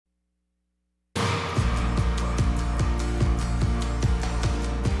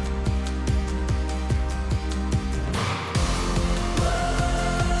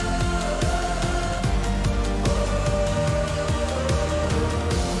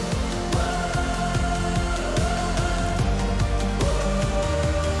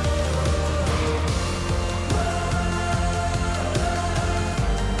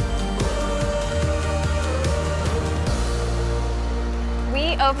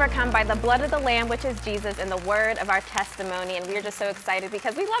overcome by the blood of the Lamb, which is Jesus, and the word of our testimony. And we are just so excited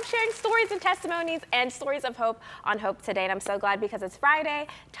because we love sharing stories and testimonies and stories of hope on Hope Today. And I'm so glad because it's Friday.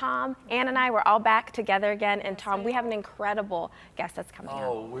 Tom, Ann, and I, we're all back together again. And Tom, we have an incredible guest that's coming up.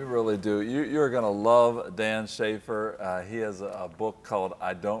 Oh, we really do. You're going to love Dan Schafer. He has a book called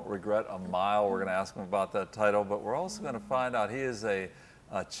I Don't Regret a Mile. We're going to ask him about that title, but we're also going to find out he is a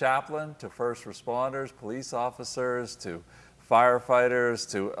chaplain to first responders, police officers, to firefighters,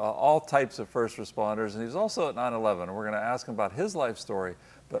 to all types of first responders. And he's also at 9/11. And we're going to ask him about his life story,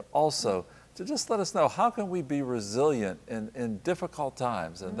 but also to just let us know how can we be resilient in difficult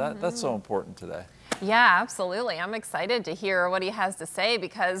times. And that's so important today. Yeah, absolutely. I'm excited to hear what he has to say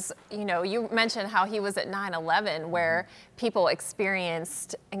because, you know, you mentioned how he was at 9/11 where people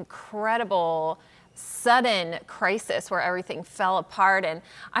experienced incredible sudden crisis where everything fell apart. And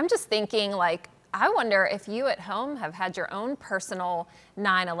I'm just thinking, like, I wonder if you at home have had your own personal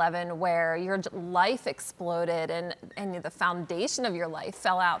 9/11 where your life exploded and the foundation of your life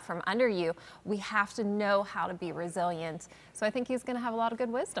fell out from under you. We have to know how to be resilient. So I think he's going to have a lot of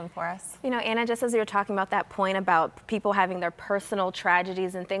good wisdom for us. You know, Anna, just as you were talking about that point about people having their personal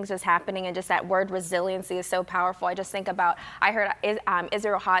tragedies and things just happening, and just that word resiliency is so powerful. I just think about, I heard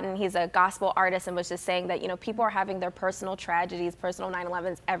Israel Houghton, he's a gospel artist, and was just saying that, you know, people are having their personal tragedies, personal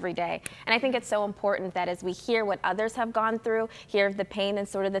 9/11s every day. And I think it's so important that as we hear what others have gone through, hear the pain and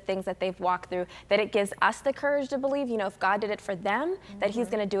sort of the things that they've walked through, that it gives us the courage to believe, you know, if God did it for them, that he's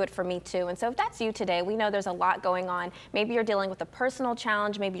going to do it for me too. And so if that's you today, we know there's a lot going on. Maybe you're dealing with a personal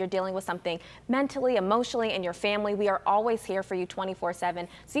challenge, maybe you're dealing with something mentally, emotionally in your family. We are always here for you 24/7.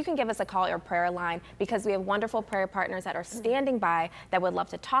 So you can give us a call or prayer line because we have wonderful prayer partners that are standing by that would love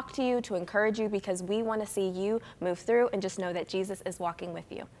to talk to you, to encourage you, because we want to see you move through and just know that Jesus is walking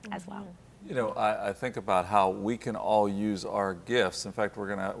with you as well. You know, I think about how we can all use our gifts. In fact,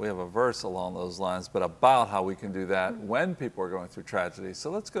 we have a verse along those lines, but about how we can do that when people are going through tragedy. So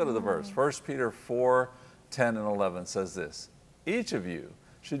let's go to the verse. 1 Peter 4:10 and 11 says this: each of you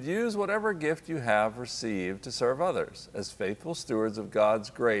should use whatever gift you have received to serve others as faithful stewards of God's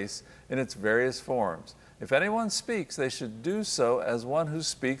grace in its various forms. If anyone speaks, they should do so as one who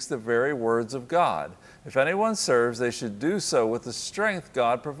speaks the very words of God. If anyone serves, they should do so with the strength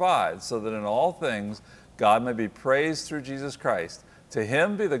God provides, so that in all things God may be praised through Jesus Christ. To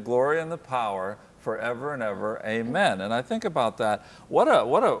him be the glory and the power forever and ever. Amen. And I think about that. What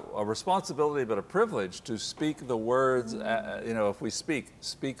a responsibility, but a privilege to speak the words, you know, if we speak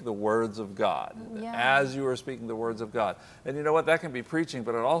the words of God, as you are speaking the words of God. And you know what? That can be preaching,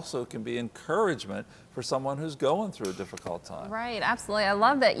 but it also can be encouragement for someone who's going through a difficult time. Right, absolutely. I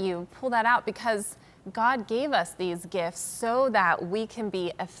love that you pull that out because God gave us these gifts so that we can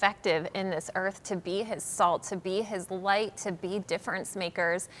be effective in this earth, to be his salt, to be his light, to be difference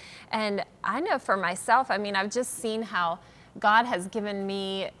makers. And I know for myself, I mean, I've just seen how God has given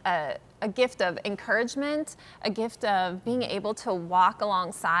me a gift of encouragement, a gift of being able to walk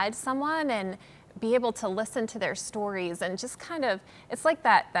alongside someone and be able to listen to their stories and just kind of, it's like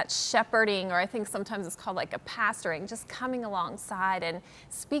that shepherding, or I think sometimes it's called like a pastoring, just coming alongside and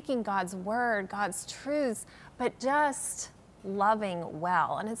speaking God's word, God's truths, but just loving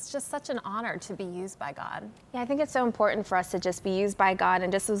well. And it's just such an honor to be used by God. Yeah, I think it's so important for us to just be used by God.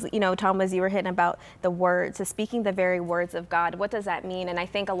 And just as, you know, Tom, as you were hitting about the words, so speaking the very words of God, what does that mean? And I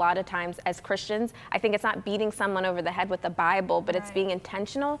think a lot of times as Christians, I think it's not beating someone over the head with the Bible, but it's being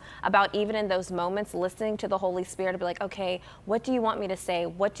intentional about, even in those moments, listening to the Holy Spirit to be like, okay, what do you want me to say?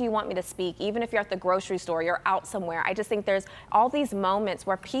 What do you want me to speak? Even if you're at the grocery store, you're out somewhere. I just think there's all these moments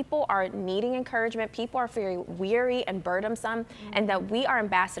where people are needing encouragement, people are feeling weary and burdensome, and that we are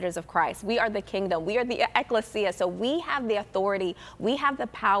ambassadors of Christ. We are the kingdom. We are the ecclesia. So we have the authority. We have the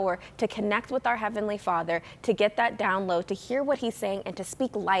power to connect with our Heavenly Father, to get that download, to hear what he's saying, and to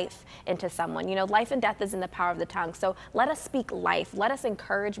speak life into someone. You know, life and death is in the power of the tongue. So let us speak life. Let us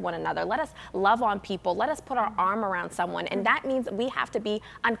encourage one another. Let us love on people. Let us put our arm around someone. And that means we have to be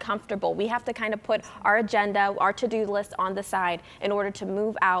uncomfortable. We have to kind of put our agenda, our to-do list on the side in order to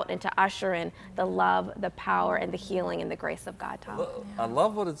move out and to usher in the love, the power, and the healing and the grace of God. Tom. I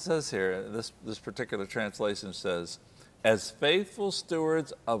love what it says here. This particular translation says, as faithful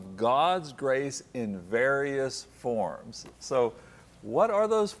stewards of God's grace in various forms. So what are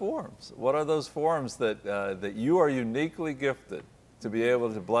those forms? What are those forms that you are uniquely gifted to be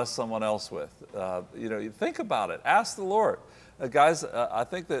able to bless someone else with? You know, you think about it. Ask the Lord. Guys, I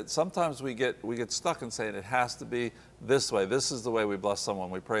think that sometimes we get stuck in saying it has to be this way. This is the way we bless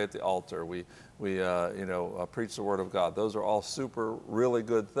someone. We pray at the altar. We preach the Word of God. Those are all super, really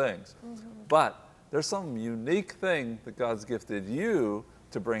good things. But there's some unique thing that God's gifted you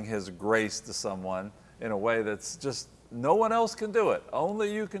to bring His grace to someone in a way that's just, no one else can do it.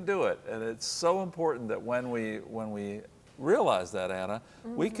 Only you can do it. And it's so important that when we realize that, Anna,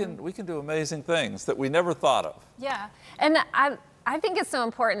 we can do amazing things that we never thought of. Yeah, and I think it's so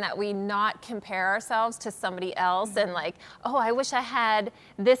important that we not compare ourselves to somebody else and like, oh, I wish I had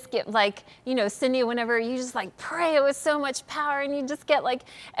this gift. Like, you know, Cindy, whenever you just like pray it with so much power and you just get like,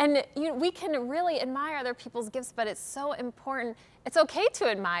 and we can really admire other people's gifts, but it's so important. It's okay to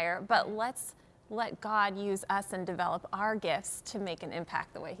admire, but let's let God use us and develop our gifts to make an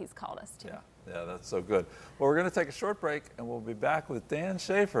impact the way He's called us to. Yeah, that's so good. Well, we're going to take a short break and we'll be back with Dan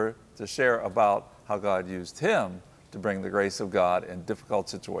Schafer to share about how God used him to bring the grace of God in difficult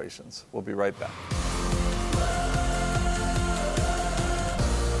situations. We'll be right back.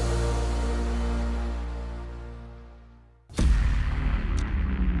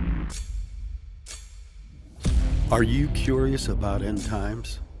 Are you curious about end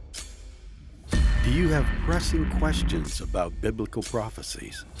times? Do you have pressing questions about biblical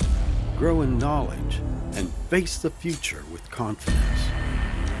prophecies? Grow in knowledge and face the future with confidence.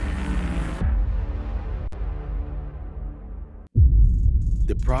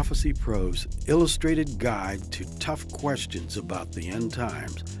 The Prophecy Pro's illustrated guide to tough questions about the end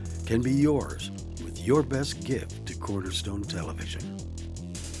times can be yours with your best gift to Cornerstone Television.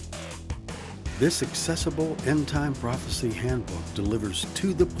 This accessible end-time prophecy handbook delivers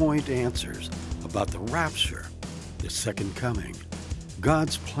to-the-point answers about the rapture, the second coming,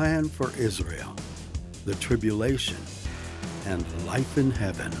 God's plan for Israel, the tribulation, and life in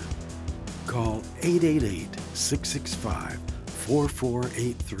heaven. Call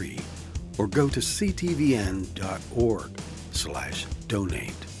 888-665-4483 or go to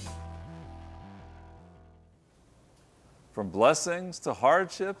ctvn.org/donate. From blessings to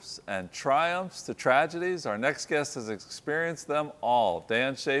hardships and triumphs to tragedies, our next guest has experienced them all.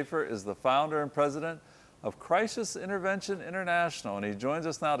 Dan Schafer is the founder and president of Crisis Intervention International, and he joins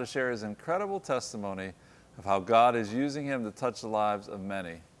us now to share his incredible testimony of how God is using him to touch the lives of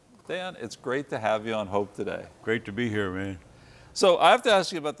many. Dan, it's great to have you on Hope today. Great to be here, man. So I have to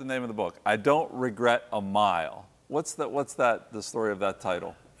ask you about the name of the book. I Don't Regret a Mile. What's the story of that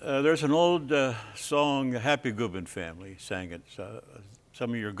title? There's an old song, the Happy Goodman Family sang it.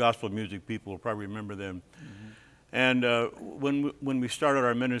 Some of your gospel music people will probably remember them. And when we started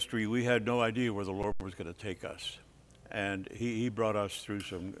our ministry, we had no idea where the Lord was going to take us. And he brought us through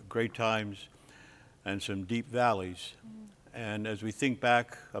some great times and some deep valleys. And as we think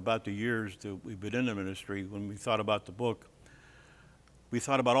back about the years that we've been in the ministry, when we thought about the book, we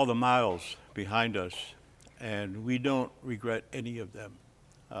thought about all the miles behind us, and we don't regret any of them.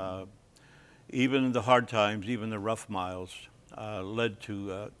 Even the hard times, even the rough miles, led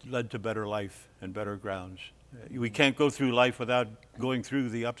to better life and better grounds. We can't go through life without going through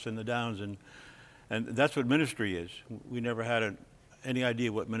the ups and the downs, and that's what ministry is. We never had any idea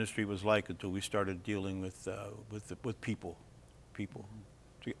what ministry was like until we started dealing with people.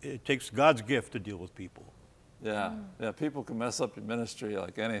 It takes God's gift to deal with people. Yeah, people can mess up your ministry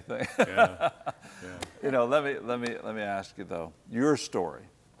like anything. Yeah. You know, let me ask you though, your story.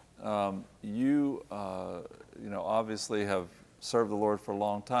 You obviously have served the Lord for a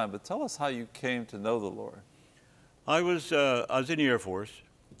long time, but tell us how you came to know the Lord. I was in the Air Force.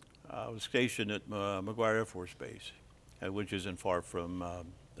 I was stationed at McGuire Air Force Base, which isn't far from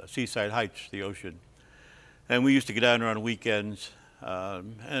Seaside Heights, the ocean. And we used to get down there on weekends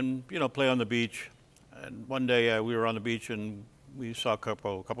and play on the beach. And one day we were on the beach and we saw a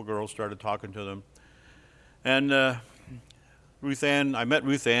couple girls, started talking to them. And I met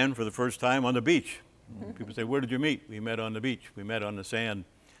Ruth Ann for the first time on the beach. People say, where did you meet? We met on the beach. We met on the sand.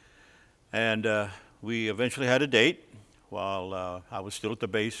 And we eventually had a date while I was still at the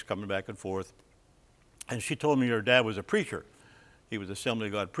base, coming back and forth. And she told me her dad was a preacher. He was an Assembly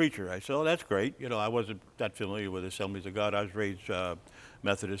of God preacher. I said, oh, that's great. I wasn't that familiar with Assemblies of God. I was raised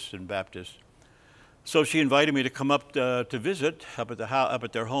Methodist and Baptist. So she invited me to come up to visit up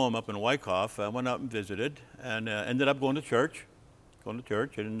at their home up in Wyckoff. I went out and visited and ended up going to church. And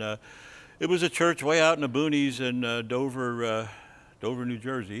it was a church way out in the boonies in Dover, New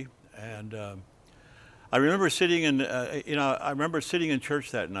Jersey. And I remember sitting in church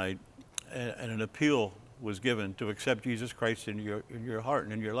that night, and an appeal was given to accept Jesus Christ in your heart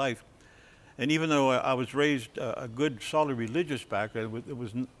and in your life. And even though I was raised a good, solid religious background, it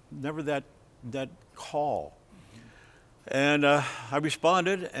was never that call. And I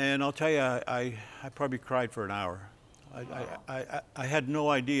responded, and I'll tell you, I probably cried for an hour. I had no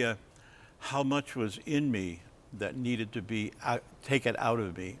idea how much was in me that needed to be taken out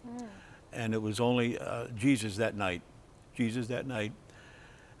of me. And it was only Jesus that night.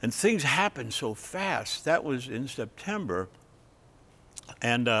 And things happened so fast. That was in September.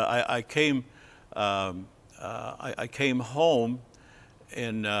 And I came home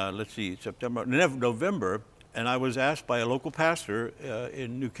in, November, and I was asked by a local pastor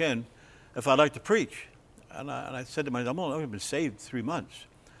in New Ken if I'd like to preach. And I said to myself, I've only been saved 3 months.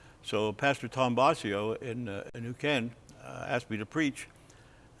 So Pastor Tom Basio in New Ken asked me to preach,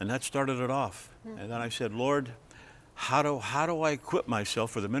 and that started it off. And then I said, Lord, how do I equip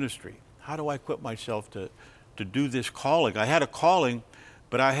myself for the ministry? How do I equip myself to do this calling? I had a calling,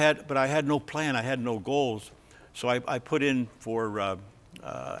 but I had no plan. I had no goals. So I put in for,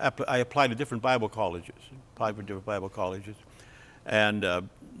 I applied to different Bible colleges, and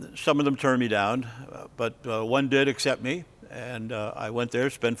some of them turned me down, but one did accept me, and I went there,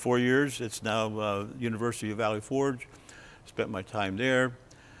 spent 4 years. It's now University of Valley Forge. Spent my time there.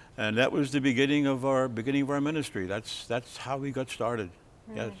 And that was the beginning of our ministry. That's how we got started.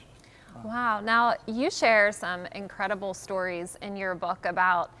 Yes. Wow. Now, you share some incredible stories in your book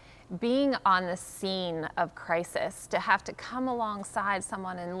about being on the scene of crisis, to have to come alongside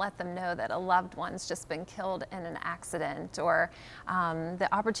someone and let them know that a loved one's just been killed in an accident, or the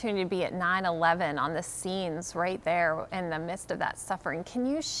opportunity to be at 9/11 on the scenes right there in the midst of that suffering. Can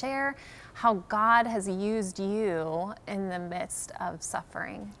you share how God has used you in the midst of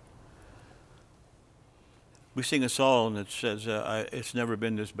suffering? We sing a song that says, it's never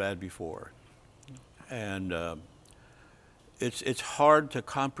been this bad before. And it's hard to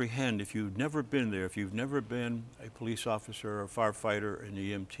comprehend if you've never been there, if you've never been a police officer or a firefighter, an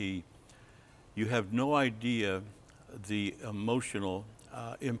EMT. You have no idea the emotional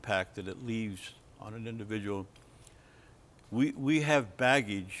impact that it leaves on an individual. We have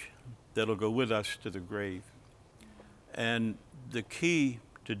baggage that'll go with us to the grave. And the key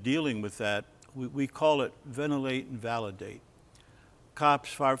to dealing with that, we call it ventilate and validate.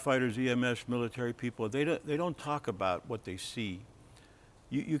 Cops, firefighters, EMS, military people, they don't talk about what they see.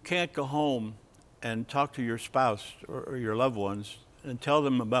 You can't go home and talk to your spouse or your loved ones and tell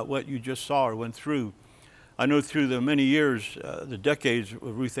them about what you just saw or went through. I know through the many years, the decades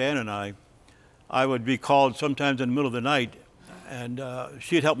with Ruth Ann and I would be called sometimes in the middle of the night, and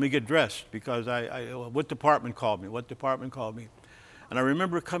she'd help me get dressed because what department called me? What department called me? And I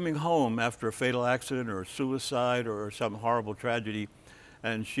remember coming home after a fatal accident or a suicide or some horrible tragedy,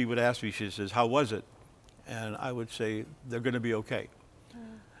 and she would ask me, she says, how was it? And I would say, they're going to be okay.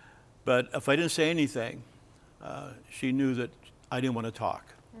 But if I didn't say anything, she knew that I didn't want to talk.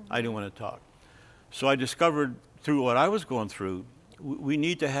 I didn't want to talk. So I discovered through what I was going through, we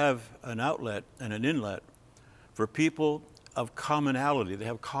need to have an outlet and an inlet for people of commonality. They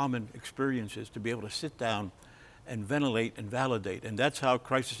have common experiences to be able to sit down and ventilate and validate. And that's how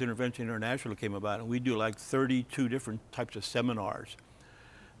Crisis Intervention International came about. And we do like 32 different types of seminars.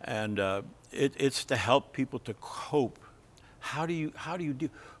 And it's to help people to cope. How do you do?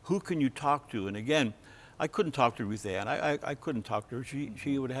 Who can you talk to? And again, I couldn't talk to Ruth Ann. I couldn't talk to her.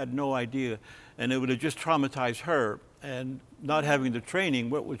 She would have had no idea. And it would have just traumatized her. And not having the training,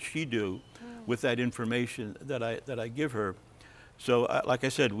 what would she do with that information that I give her? So, like I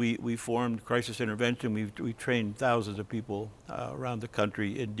said, we formed Crisis Intervention. We trained thousands of people around the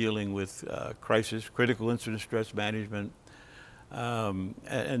country in dealing with crisis, critical incident stress management.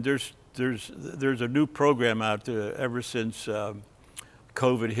 And there's a new program out there ever since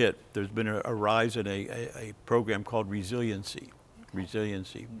COVID hit. There's been a rise in a program called resiliency,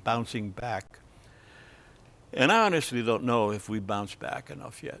 bouncing back. And I honestly don't know if we bounced back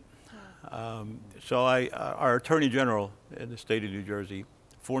enough yet. So our Attorney General in the state of New Jersey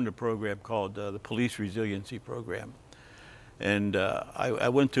formed a program called the Police Resiliency Program. And I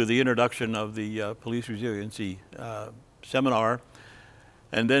went to the introduction of the Police Resiliency seminar,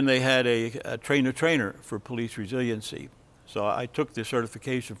 and then they had a trainer for police resiliency. So I took the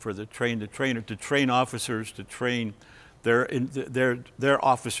certification for the trainer to train officers to train their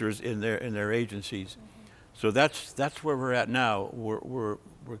officers in their agencies. So that's where we're at now. We're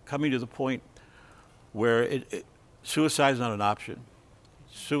coming to the point where suicide is not an option.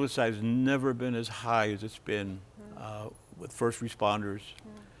 Suicide's never been as high as it's been with first responders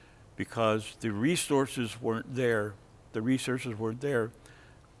because the resources weren't there.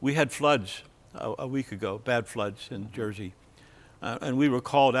 We had floods a week ago, bad floods in Jersey, and we were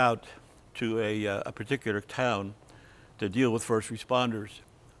called out to a particular town to deal with first responders.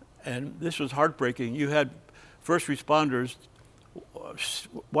 And this was heartbreaking. You had first responders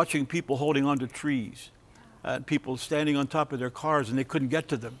watching people holding onto trees, people standing on top of their cars, and they couldn't get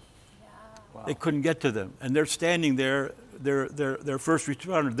to them. Wow. They couldn't get to them, and they're standing there. They're first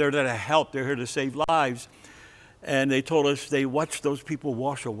responders. They're there to help. They're here to save lives, And they told us they watched those people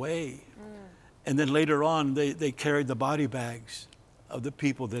wash away. And then later on, they carried the body bags of the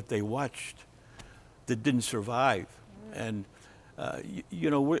people that they watched that didn't survive. And, you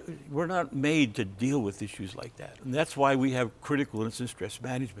know, we're not made to deal with issues like that. And that's why we have critical incident stress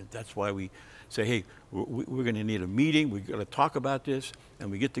management. That's why we say, hey, we're going to need a meeting. We're going to talk about this. And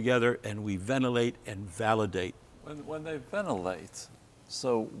we get together and we ventilate and validate. When they ventilate,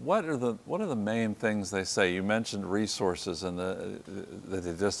 so what are the main things they say? You mentioned resources and that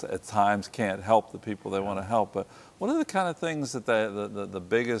they just at times can't help the people they want to help. But what are the kind of things that the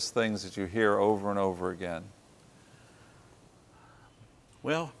biggest things that you hear over and over again?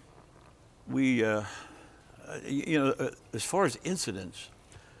 Well, we, you know, as far as incidents,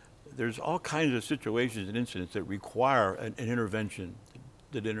 there's all kinds of situations and incidents that require an intervention.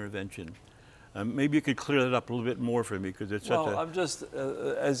 Maybe you could clear that up a little bit more for me, because it's such a... Well, I'm just,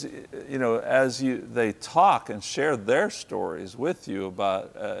 as you know, they talk and share their stories with you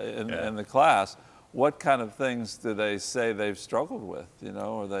about in the class, what kind of things do they say they've struggled with, you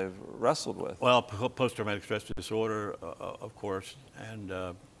know, or they've wrestled with? Well, post-traumatic stress disorder, of course, and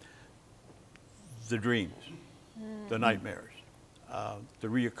the dreams, the nightmares, the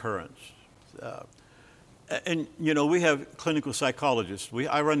reoccurrence. And, you know, we have clinical psychologists.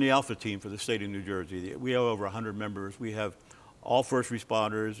 I run the Alpha team for the state of New Jersey. We have over 100 members. We have all first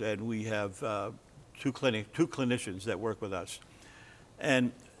responders, and we have two clinicians that work with us.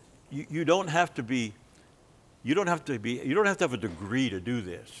 And you don't have to have a degree to do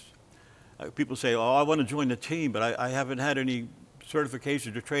this. People say, oh, I want to join the team, but I haven't had any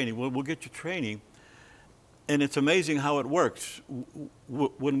certifications or training. Well, we'll get you training. And it's amazing how it works.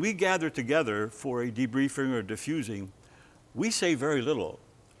 When we gather together for a debriefing or diffusing, we say very little.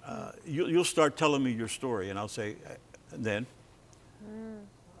 You'll start telling me your story, and I'll say, and then,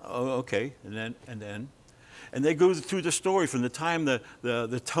 oh, okay, and then. And they go through the story from the time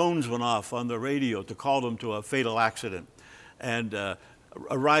the tones went off on the radio to call them to a fatal accident, and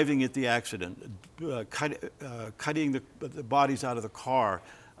arriving at the accident, cutting the bodies out of the car,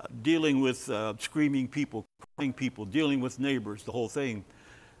 dealing with screaming people, crying people, dealing with neighbors, the whole thing.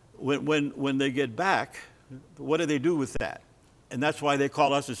 When they get back, what do they do with that? And that's why they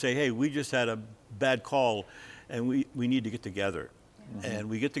call us and say, hey, we just had a bad call, and we need to get together. And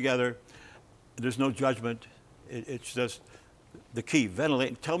we get together. There's no judgment. It's just the key,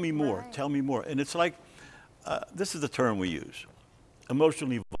 ventilate. Tell me more. Right. Tell me more. And it's like, this is the term we use,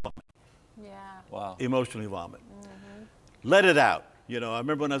 emotionally vomit. Yeah. Wow. Emotionally vomit. Let it out. You know, I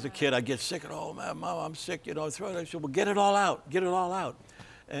remember when I was a kid, I'd get sick, and oh, man, Mom, I'm sick, you know, throw it. I said, well, get it all out. Get it all out.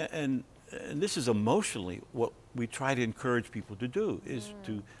 And this is emotionally what we try to encourage people to do, is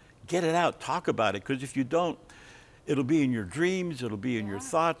to get it out, talk about it. Because if you don't, it'll be in your dreams, it'll be in your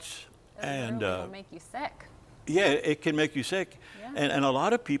thoughts. And it'll make you sick. Yeah, it can make you sick. Yeah. And a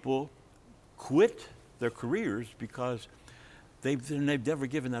lot of people quit their careers because they've never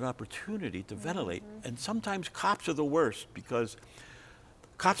given that opportunity to ventilate. And sometimes cops are the worst, because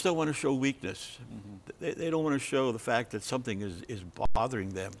cops don't want to show weakness. They don't want to show the fact that something is bothering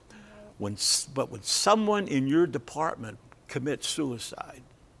them. But when someone in your department commits suicide,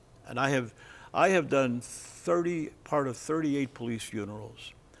 and I have done part of 38 police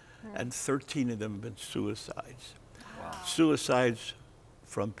funerals, and 13 of them have been suicides. Wow. Suicides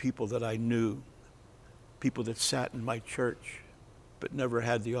from people that I knew, people that sat in my church, but never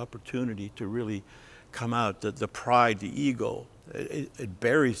had the opportunity to really come out. The pride, the ego, it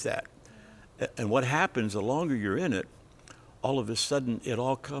buries that. And what happens, the longer you're in it, all of a sudden it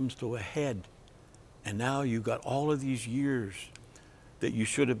all comes to a head. And now you've got all of these years that you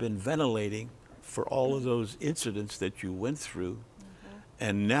should have been ventilating for all of those incidents that you went through.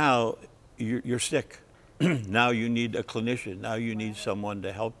 And now you're sick. Now you need a clinician. Now you need someone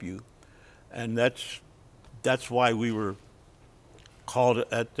to help you. And that's why we were called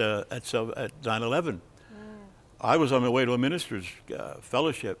at 9/11. I was on my way to a minister's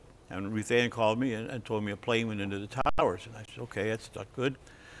fellowship, and Ruth Ann called me and told me a plane went into the towers. And I said, okay, that's not good.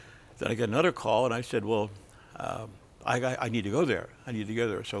 Then I got another call, and I said, well, I need to go there. I need to go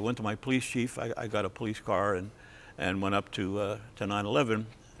there. So I went to my police chief. I got a police car and went up to 9/11.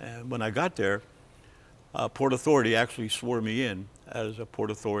 And when I got there, Port Authority actually swore me in as a Port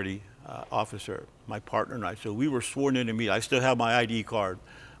Authority officer, my partner and I. So we were sworn in to meet. I still have my ID card,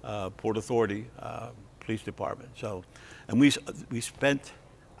 Port Authority Police Department. So, and we spent,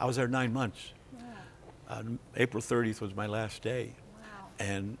 I was there 9 months. Yeah. April 30th was my last day. Wow.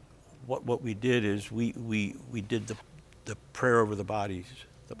 And what we did is we did the prayer over the bodies,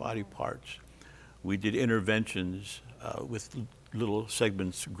 the body parts. We did interventions with little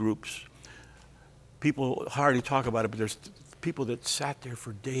segments, groups. People hardly talk about it, but there's people that sat there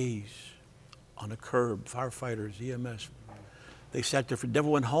for days on a curb, firefighters, EMS. They sat there never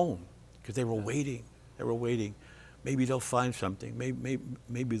went home because they were waiting. They were waiting. Maybe they'll find something.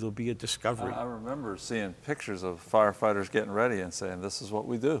 Maybe there'll be a discovery. I remember seeing pictures of firefighters getting ready and saying, "This is what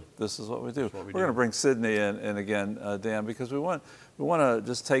we do. This is what we do." We're going to bring Sydney in again, Dan, because we want to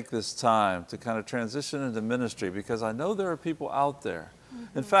just take this time to kind of transition into ministry, because I know there are people out there.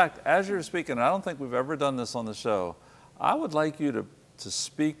 In fact, as you're speaking, I don't think we've ever done this on the show, I would like you to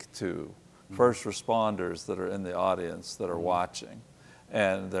speak to first responders that are in the audience that are watching.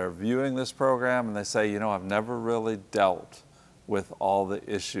 And they're viewing this program and they say, you know, I've never really dealt with all the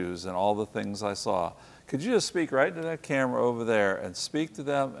issues and all the things I saw. Could you just speak right to that camera over there and speak to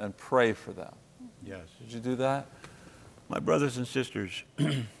them and pray for them? Yes. Did you do that? My brothers and sisters,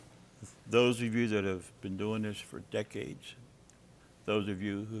 those of you that have been doing this for decades, those of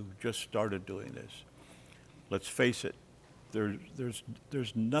you who just started doing this, let's face it,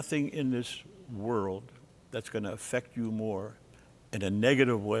 there's nothing in this world that's going to affect you more in a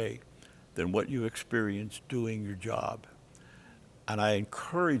negative way than what you experience doing your job. And I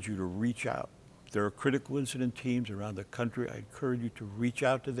encourage you to reach out. There are critical incident teams around the country. I encourage you to reach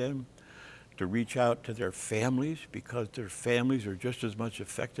out to them, to reach out to their families, because their families are just as much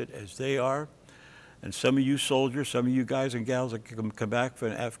affected as they are. And some of you soldiers, some of you guys and gals that come back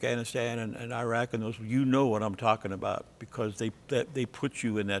from Afghanistan and Iraq and those, you know what I'm talking about, because they put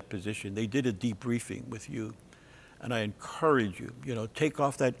you in that position. They did a debriefing with you. And I encourage you, take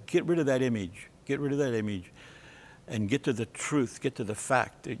off that, get rid of that image, and get to the truth, get to the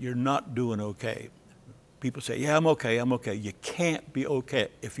fact that you're not doing okay. People say, yeah, I'm okay. You can't be okay.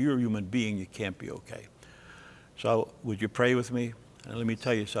 If you're a human being, you can't be okay. So would you pray with me? And let me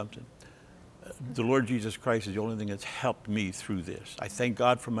tell you something. The Lord Jesus Christ is the only thing that's helped me through this. I thank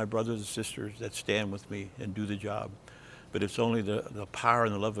God for my brothers and sisters that stand with me and do the job. But it's only the power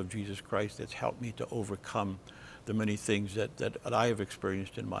and the love of Jesus Christ that's helped me to overcome the many things that I have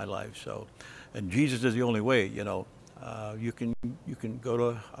experienced in my life. So, and Jesus is the only way. You can go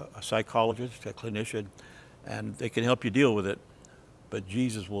to a psychologist, a clinician, and they can help you deal with it. But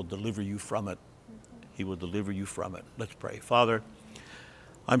Jesus will deliver you from it. He will deliver you from it. Let's pray. Father,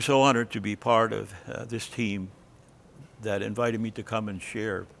 I'm so honored to be part of this team that invited me to come and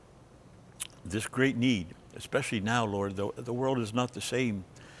share this great need, especially now, Lord. The world is not the same.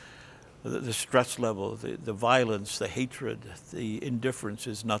 The stress level, the violence, the hatred, the indifference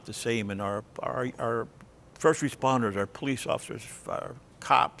is not the same. And our first responders, our police officers, our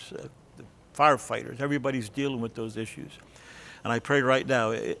cops, the firefighters, everybody's dealing with those issues. And I pray right now,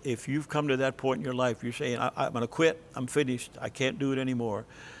 if you've come to that point in your life, you're saying, I'm going to quit, I'm finished, I can't do it anymore.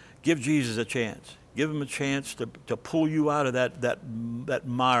 Give Jesus a chance. Give him a chance to pull you out of that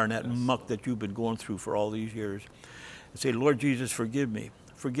mire and that muck that you've been going through for all these years. And say, Lord Jesus, forgive me.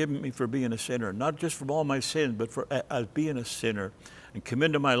 Forgive me for being a sinner, not just from all my sins, but for as being a sinner, and come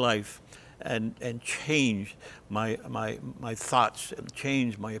into my life and change my thoughts and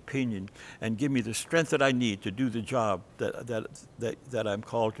change my opinion and give me the strength that I need to do the job that I'm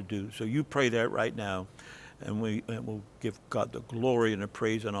called to do. So you pray that right now, and we'll give God the glory and the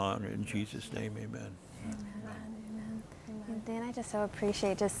praise and honor in Jesus' name. Amen. Dan, I just so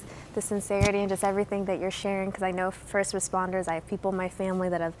appreciate just the sincerity and just everything that you're sharing, because I know first responders, I have people in my family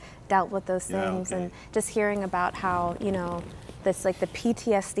that have dealt with those things, and just hearing about how, this like the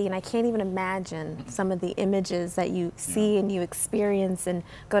PTSD, and I can't even imagine some of the images that you see and you experience and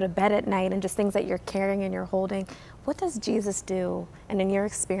go to bed at night, and just things that you're carrying and you're holding. What does Jesus do? And in your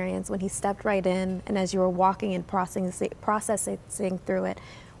experience, when he stepped right in and as you were walking and processing through it,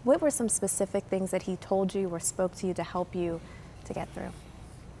 what were some specific things that he told you or spoke to you to help you to get through?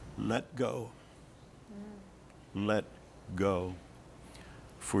 Let go. Let go.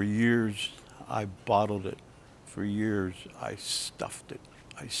 For years, I bottled it. For years, I stuffed it.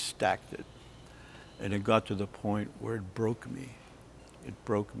 I stacked it. And it got to the point where it broke me. It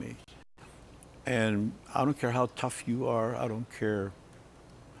broke me. And I don't care how tough you are. I don't care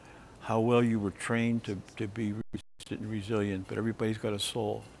how well you were trained to be resistant and resilient, but everybody's got a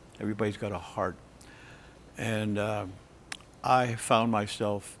soul. Everybody's got a heart. And I found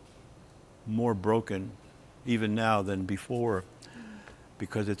myself more broken even now than before,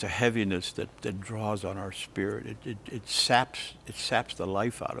 because it's a heaviness that draws on our spirit. It saps the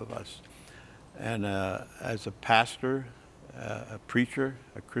life out of us. And as a pastor, a preacher,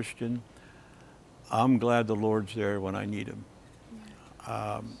 a Christian, I'm glad the Lord's there when I need him.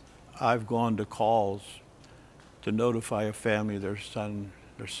 I've gone to calls to notify a family their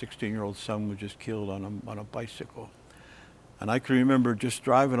 16-year-old son was just killed on a bicycle. And I can remember just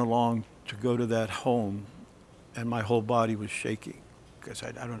driving along to go to that home, and my whole body was shaking because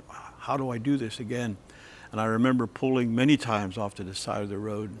I don't, how do I do this again? And I remember pulling many times off to the side of the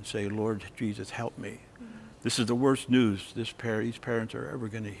road and say, Lord Jesus, help me. This is the worst news these parents are ever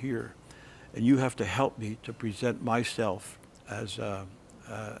going to hear. And you have to help me to present myself as a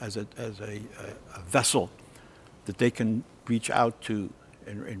vessel that they can reach out to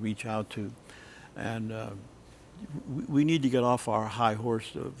and reach out to. And we need to get off our high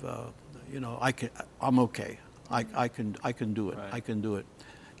horse of, I'm okay. I can do it. Right. I can do it.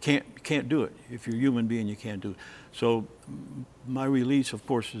 Can't do it. If you're a human being, you can't do it. So my release, of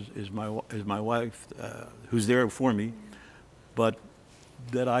course, is my wife, who's there for me, but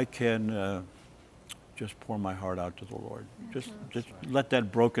that I can just pour my heart out to the Lord. Just let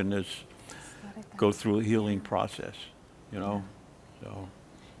that brokenness go through a healing process, So.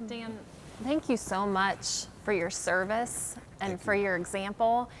 Dan, thank you so much for your service and for your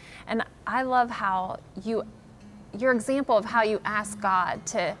example. And I love how your example of how you ask God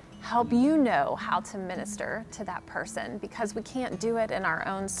to help you know how to minister to that person, because we can't do it in our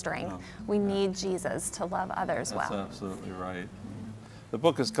own strength. We need Jesus to love others well. That's absolutely right. The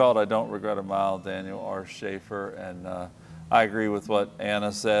book is called I Don't Regret a Mile, Daniel R. Schafer, and I agree with what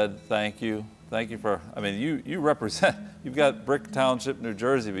Anna said. Thank you. Thank you for, you represent, you've got Brick Township, New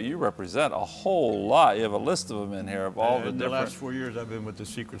Jersey, but you represent a whole lot. You have a list of them in here of all the different. In the last 4 years, I've been with the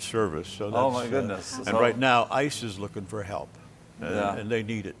Secret Service. So that's, oh my goodness. And right now, ICE is looking for help, Yeah. and they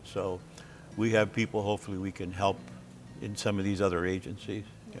need it. So we have people, hopefully we can help in some of these other agencies.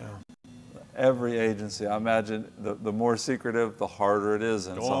 Yeah. Every agency, I imagine the more secretive, the harder it is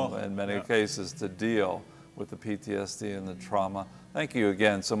in many cases to deal with the PTSD and the trauma. Thank you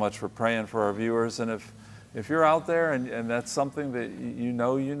again so much for praying for our viewers. And if you're out there and that's something that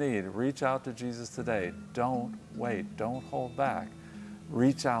you need, reach out to Jesus today. Don't wait. Don't hold back.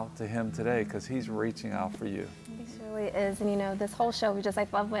 Reach out to him today, because he's reaching out for you. He surely is. And this whole show, I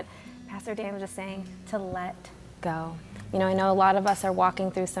love what Pastor Dan was just saying, to let go. I know a lot of us are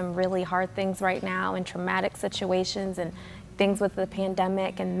walking through some really hard things right now, and traumatic situations and things with the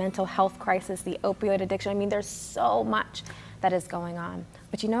pandemic and mental health crisis, the opioid addiction. There's so much that is going on.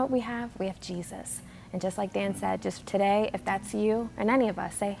 But you know what we have? We have Jesus. And just like Dan said, just today, if that's you and any of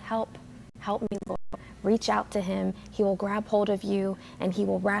us, say, help me, Lord. Reach out to him. He will grab hold of you, and he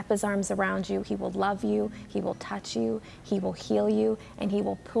will wrap his arms around you. He will love you. He will touch you. He will heal you, and he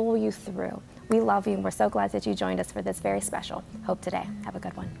will pull you through. We love you, and we're so glad that you joined us for this very special Hope Today. Have a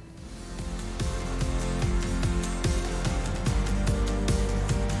good one.